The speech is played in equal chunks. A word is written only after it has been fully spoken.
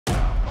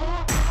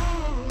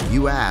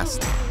You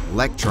asked,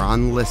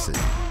 Lectron listened.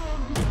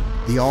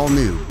 The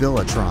all-new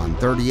Billetron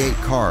 38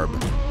 Carb,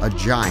 a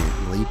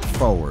giant leap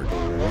forward.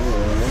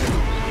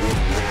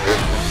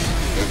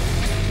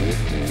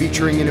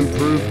 Featuring an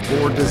improved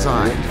bore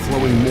design,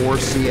 flowing more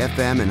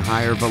CFM and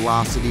higher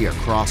velocity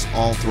across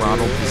all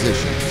throttle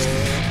positions.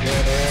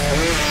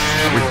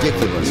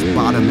 Ridiculous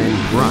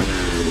bottom-end grunt,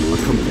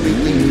 a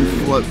completely new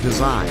float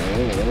design,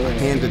 a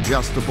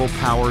hand-adjustable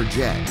power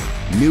jet,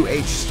 new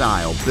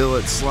H-style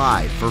billet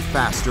slide for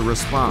faster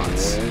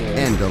response,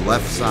 and a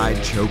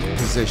left-side choke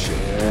position.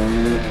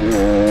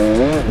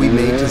 We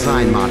made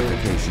design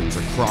modifications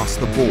across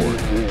the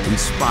board,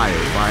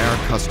 inspired by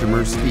our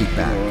customers'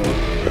 feedback.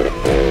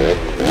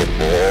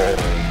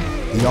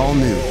 The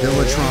all-new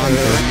Billetron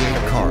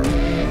 38 Carb,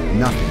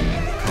 nothing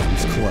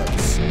comes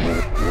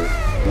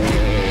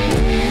close.